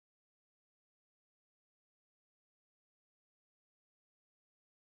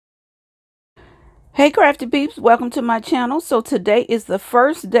Hey crafty peeps, welcome to my channel. So today is the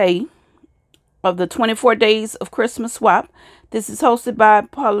first day of the 24 days of Christmas swap. This is hosted by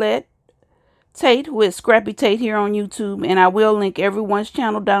Paulette Tate, who is Scrappy Tate here on YouTube, and I will link everyone's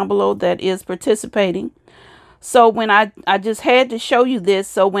channel down below that is participating. So when I just had to show you this,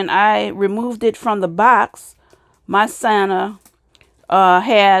 so when I removed it from the box, my Santa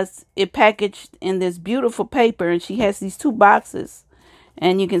has it packaged in this beautiful paper, and she has these two boxes.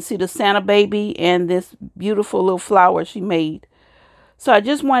 And you can see the Santa baby and this beautiful little flower she made. So I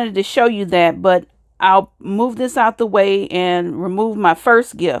just wanted to show you that, but I'll move this out the way and remove my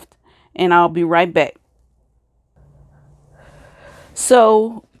first gift, and I'll be right back.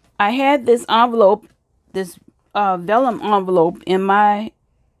 So I had this envelope, this vellum envelope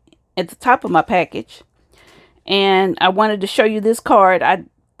at the top of my package, and I wanted to show you this card. I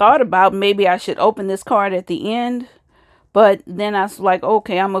thought about maybe I should open this card at the end, but then I was like,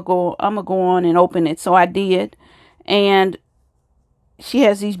 okay, I'm gonna go on and open it. So I did. And she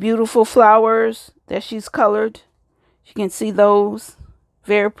has these beautiful flowers that she's colored. You can see those.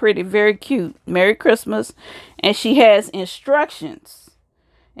 Very pretty, very cute. Merry Christmas. And she has instructions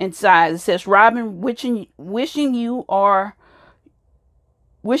inside. It says, Robin, wishing you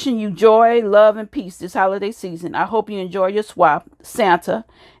joy, love, and peace this holiday season. I hope you enjoy your swap, Santa.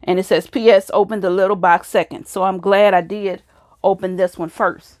 And it says, P.S. Open the little box second. So I'm glad I did open this one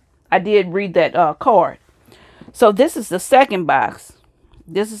first. I did read that card. So this is the second box.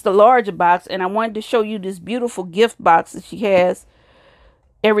 This is the larger box. And I wanted to show you this beautiful gift box that she has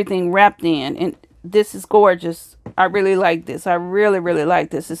everything wrapped in. And this is gorgeous. I really like this. I really, really like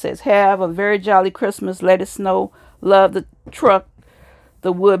this. It says, have a very jolly Christmas. Let it snow. Love the truck.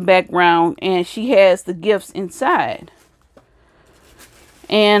 The wood background, and she has the gifts inside.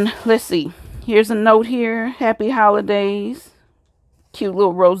 And let's see, here's a note here. Happy holidays. Cute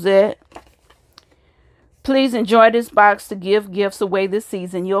little rosette. Please enjoy this box to give gifts away this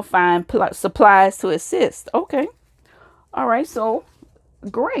season. You'll find supplies to assist. Okay. All right. So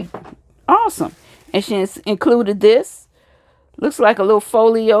great. Awesome. And she has included this. Looks like a little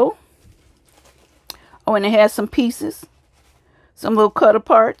folio. Oh, and it has some pieces. Some little cut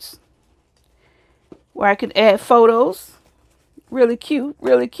aparts where I could add photos. Really cute,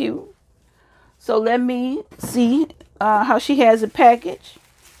 really cute. So let me see how she has it packaged,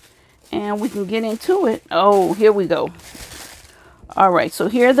 and we can get into it. Oh, here we go. All right, so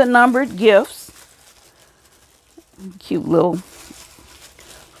here are the numbered gifts. Cute little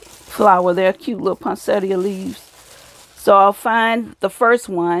flower there, cute little poinsettia leaves. So I'll find the first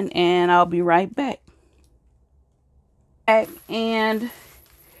one, and I'll be right back. And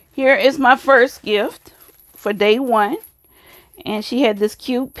here is my first gift for day one, and she had this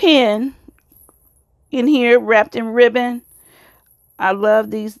cute pin in here wrapped in ribbon. I love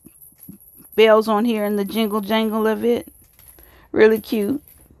these bells on here and the jingle jangle of it. Really cute.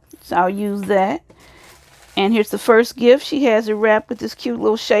 So I'll use that. And here's the first gift. She has it wrapped with this cute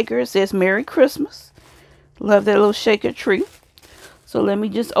little shaker. It says Merry Christmas. Love that little shaker tree. So let me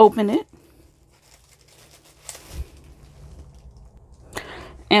just open it.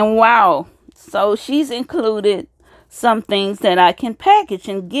 And wow, so she's included some things that I can package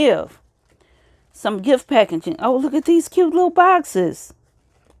and give. Some gift packaging. Oh, look at these cute little boxes.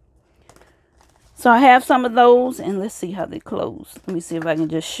 So I have some of those, and let's see how they close. Let me see if I can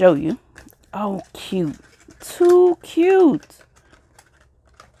just show you. Oh, cute. Too cute.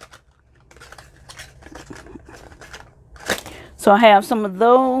 So I have some of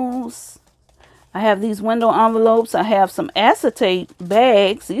those. I have these window envelopes. I have some acetate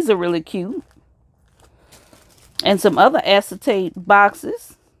bags. These are really cute. And some other acetate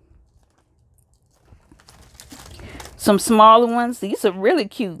boxes. Some smaller ones. These are really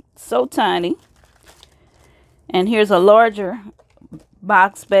cute. So tiny. And here's a larger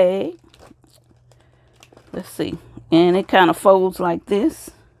box bag. Let's see. And it kind of folds like this.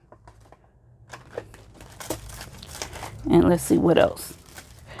 And let's see what else.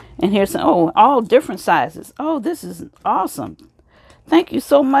 And here's some, oh, all different sizes. Oh, this is awesome. Thank you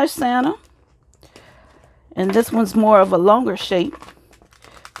so much, Santa. And this one's more of a longer shape.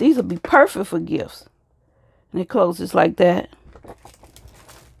 These will be perfect for gifts. And it closes like that.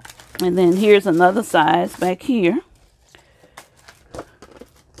 And then here's another size back here.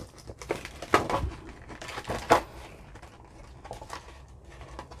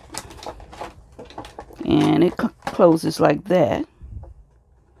 And it closes like that.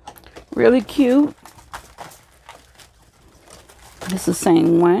 Really cute. It's the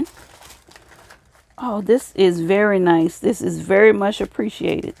same one. Oh, this is very nice. This is very much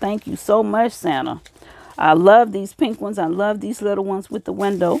appreciated. Thank you so much, Santa. I love these pink ones. I love these little ones with the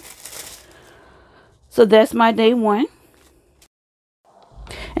window. So that's my day one.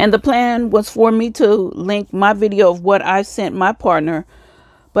 And the plan was for me to link my video of what I sent my partner,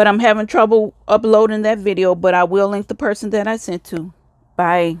 but I'm having trouble uploading that video, but I will link the person that I sent to.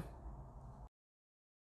 Bye.